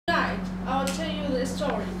a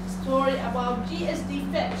story about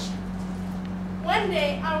GSD fish. One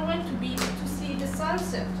day I went to beach to see the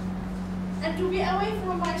sunset and to be away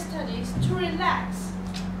from my studies to relax.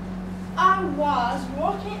 I was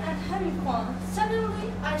working and having fun.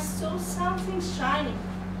 Suddenly I saw something shining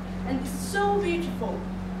and it's so beautiful.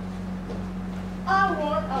 I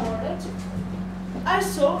wondered about it. I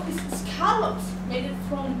saw its scallops made it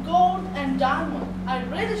from gold and diamond. I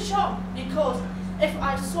really shocked because if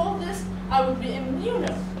I saw this, I would be a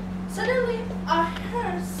millionaire. Suddenly, I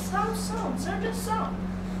heard some sound, certain sound.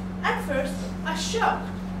 At first, I shocked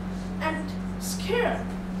and scared.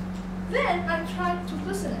 Then I tried to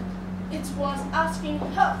listen it. It was asking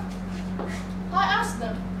help. I asked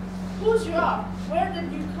them, whose you are? Where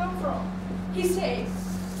did you come from? He said,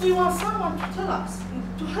 we want someone to tell us,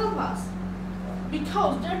 to help us,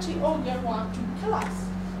 because dirty ogre want to kill us.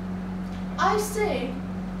 I say,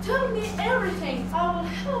 tell me everything, I will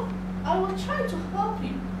help. I will try to help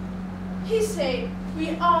you. He said,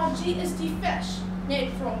 we are GSD fish,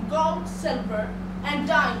 made from gold, silver, and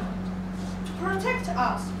diamond, to protect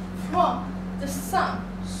us from the sun,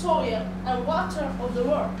 soil, and water of the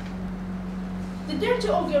world. The dirty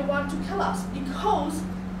ogre wants to kill us because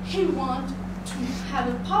he wants to have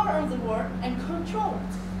a power of the world and control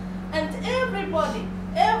it. And everybody,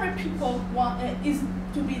 every people is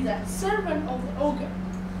to be the servant of the ogre.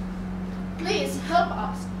 Please help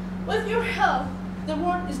us. With your help, the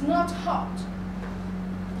world is not hot.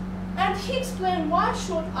 And he explained why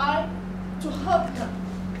should I to help him.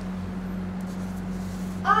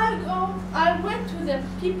 I went to the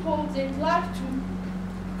people that like to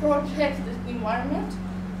protect the environment.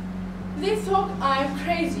 They thought I'm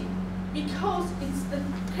crazy because it's the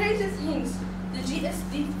crazy things, the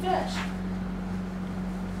GSD fish.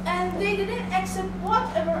 And they didn't accept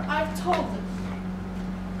whatever I told them.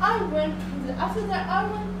 After that I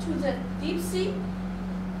went to the deep sea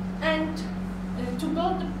and to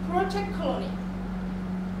build the project colony.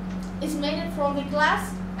 It's made from the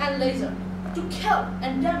glass and laser to kill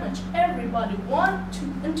and damage everybody want to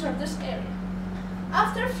enter this area.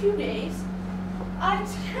 After a few days, I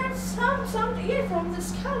heard some sound again from the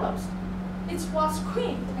scallops. It was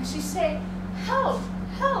Queen, and she said, help,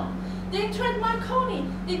 help. They entered my colony.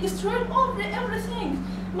 They destroyed everything.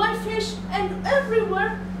 My fish and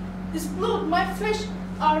everywhere is blood. My fish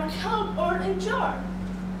are killed or injured.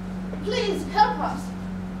 Please help us.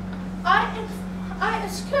 I am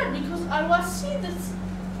scared because I was seeing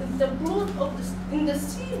the blood of in the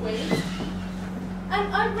sea waves,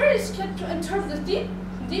 and I'm very scared to enter the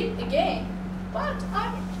deep again. But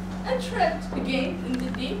I entered again in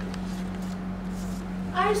the deep.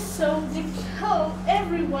 I saw they kill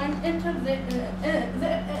everyone. Enter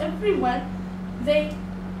everyone. They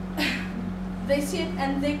see it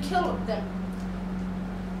and they killed them.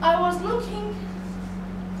 I was looking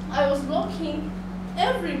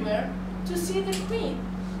everywhere to see the queen.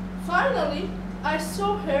 Finally, I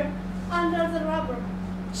saw her under the rubber.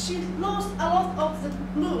 She lost a lot of the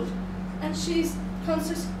blood and she's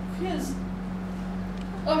confused.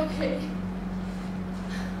 Okay.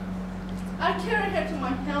 I carried her to my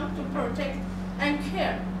home to protect and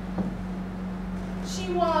care. She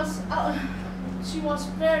was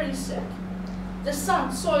very sick. The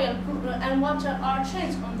sun, soil, and water are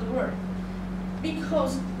changed on the world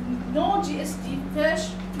because no GSD fish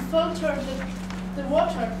to filter the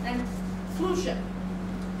water and pollution.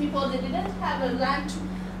 People, they didn't have a land to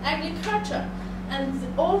agriculture, and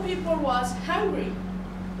all people was hungry.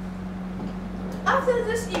 After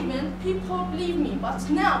this event, people believe me, but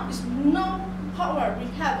now it's no power we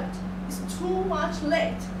have it. It's too much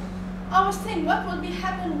late. I was thinking, what would be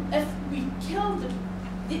happen if we killed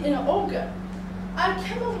the ogre? I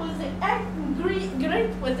came up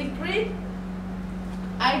with a great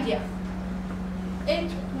idea.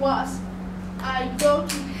 It was I go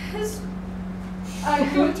to his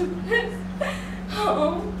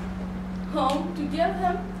home to give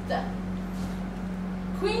him the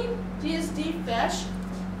Queen GSD fish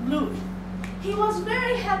blood. He was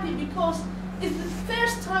very happy because it's the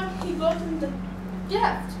first time he got the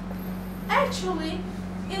gift. Actually,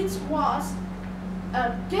 it was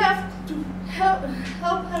a gift to help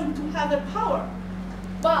him to have a power,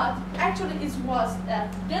 but actually it was a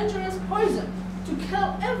dangerous poison to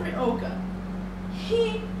kill every ogre.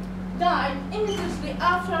 He died immediately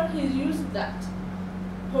after he used that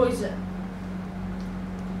poison.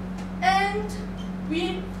 And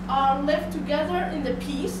we are left together in the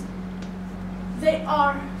peace. They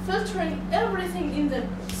are filtering everything in the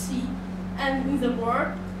sea and in the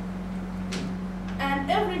world, and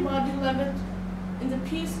everybody lived in the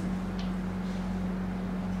peace.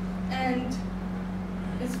 And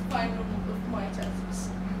it's final of my chapter.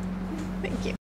 Thank you.